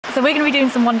So we're going to be doing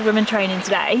some Wonder Woman training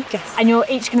today. Yes. And you're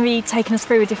each going to be taking us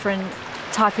through a different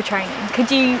type of training.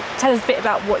 Could you tell us a bit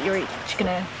about what you're each going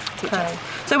to teach us?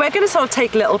 So we're going to sort of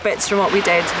take little bits from what we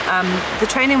did. The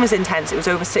training was intense. It was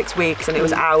over 6 weeks and it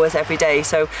was hours every day.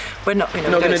 So we're not, you know,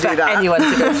 not going to do that. Anyone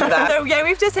to go through that. So yeah,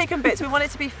 we've just taken bits. We want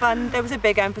it to be fun. There was a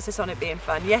big emphasis on it being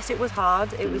fun. Yes, it was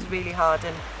hard. It was really hard,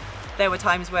 and there were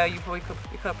times where you probably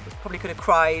could have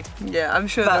cried. Yeah, I'm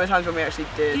sure there were times when we actually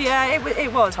did. Yeah,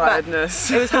 it was.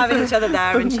 Tiredness. It was having each other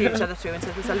there and cheer each other through, and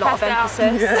so there's a lot of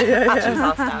emphasis. Actually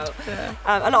passed out.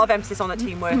 Yeah. A lot of emphasis on the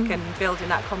teamwork and building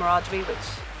that camaraderie, which,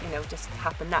 you know, just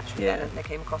happened naturally and they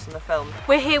came across in the film.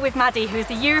 We're here with Maddie, who's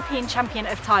the European champion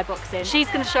of Thai boxing. She's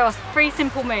going to show us 3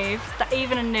 simple moves that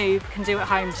even a noob can do at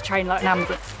home to train like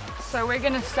Namzi. So we're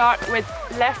going to start with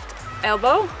left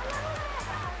elbow.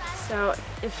 So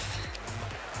if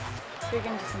we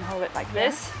can just hold it like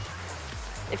this.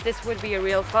 If this would be a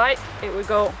real fight, it would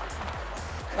go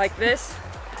like this,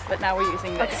 but now we're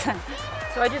using this. Okay.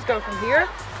 So I just go from here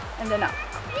and then up.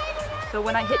 So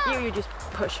when I hit you, you just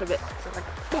push a bit. So like,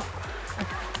 boom.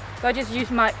 So I just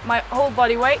use my whole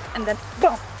body weight and then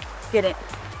boom, get it.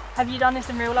 Have you done this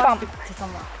in real life?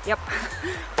 Yep.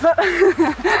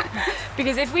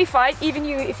 Because if we fight, even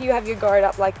if you have your guard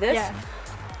up like this,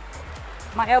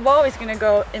 my elbow is gonna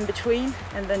go in between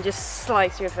and then just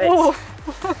slice your face.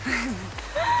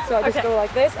 So I just go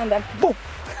like this and then boom,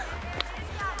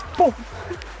 boom.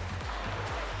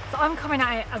 So I'm coming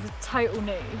at it as a total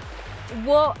noob.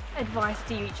 What advice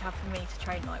do you each have for me to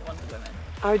train like Wonder Woman?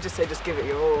 I would just say just give it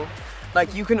your all.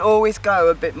 Like, you can always go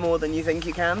a bit more than you think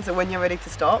you can, so when you're ready to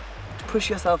stop, push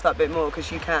yourself that bit more,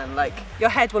 because you can. Like, your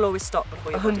head will always stop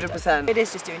before your body does. 100%. It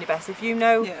is just doing your best. If you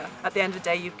know at the end of the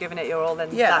day you've given it your all, then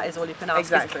that is all you can ask.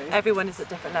 Exactly. Everyone is at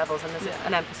different levels, and there's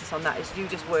an emphasis on that. Is you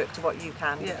just work to what you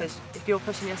can, because if you're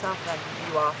pushing yourself, then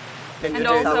you are. And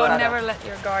also never let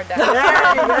your guard down.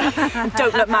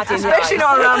 Don't look Maddie in the Especially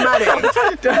not around Maddie.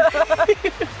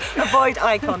 Avoid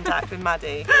eye contact with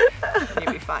Maddie.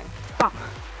 You'll be fine. Bump.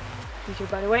 Use your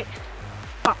body weight.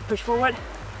 Bump. Push forward.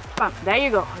 Bump. There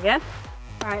you go. Again.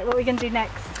 Alright, what are we going to do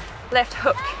next? Left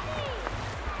hook.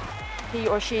 He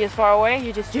or she is far away.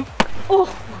 You just do. Oh,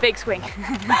 big swing.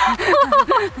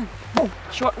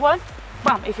 Short one.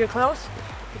 Bump. If you're close.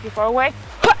 If you're far away.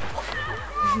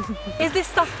 Is this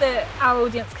stuff that our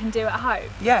audience can do at home?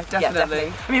 Yeah, definitely. Yeah,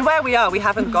 definitely. I mean, where we are, we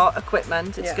haven't got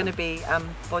equipment. It's going to be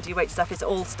body weight stuff. It's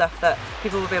all stuff that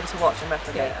people will be able to watch and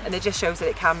replicate. And it just shows that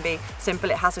it can be simple.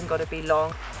 It hasn't got to be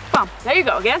long. Bump. There you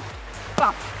go again.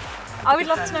 Bump. I would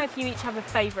love to know if you each have a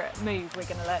favourite move we're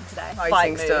going to learn today.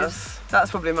 Fighting stuff.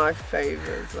 That's probably my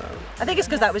favourite as well. I think it's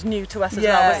because that was new to us as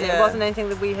well, wasn't it? It wasn't anything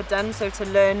that we had done, so to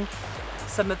learn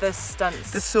some of the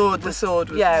stunts. The sword was it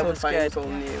was good. All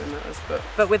new, and that was,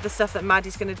 but with the stuff that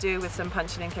Maddie's going to do with some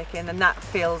punching and kicking, and that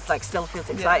feels like still feels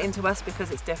exciting to us because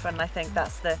it's different. I think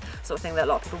that's the sort of thing that a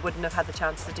lot of people wouldn't have had the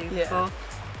chance to do before.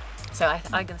 So I'm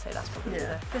going to say that's probably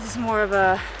This is more of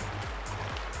a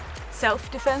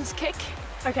self-defense kick.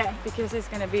 Okay. Because it's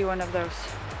going to be one of those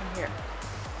from here.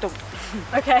 Don't.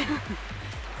 Okay.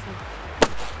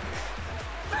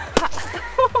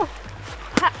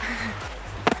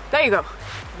 There you go.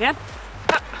 Again.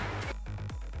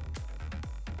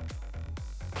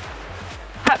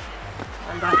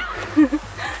 I'm done.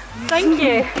 Thank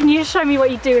you. Can you just show me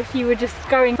what you do if you were just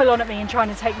going full on at me and trying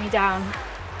to take me down?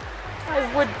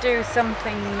 I would do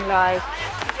something like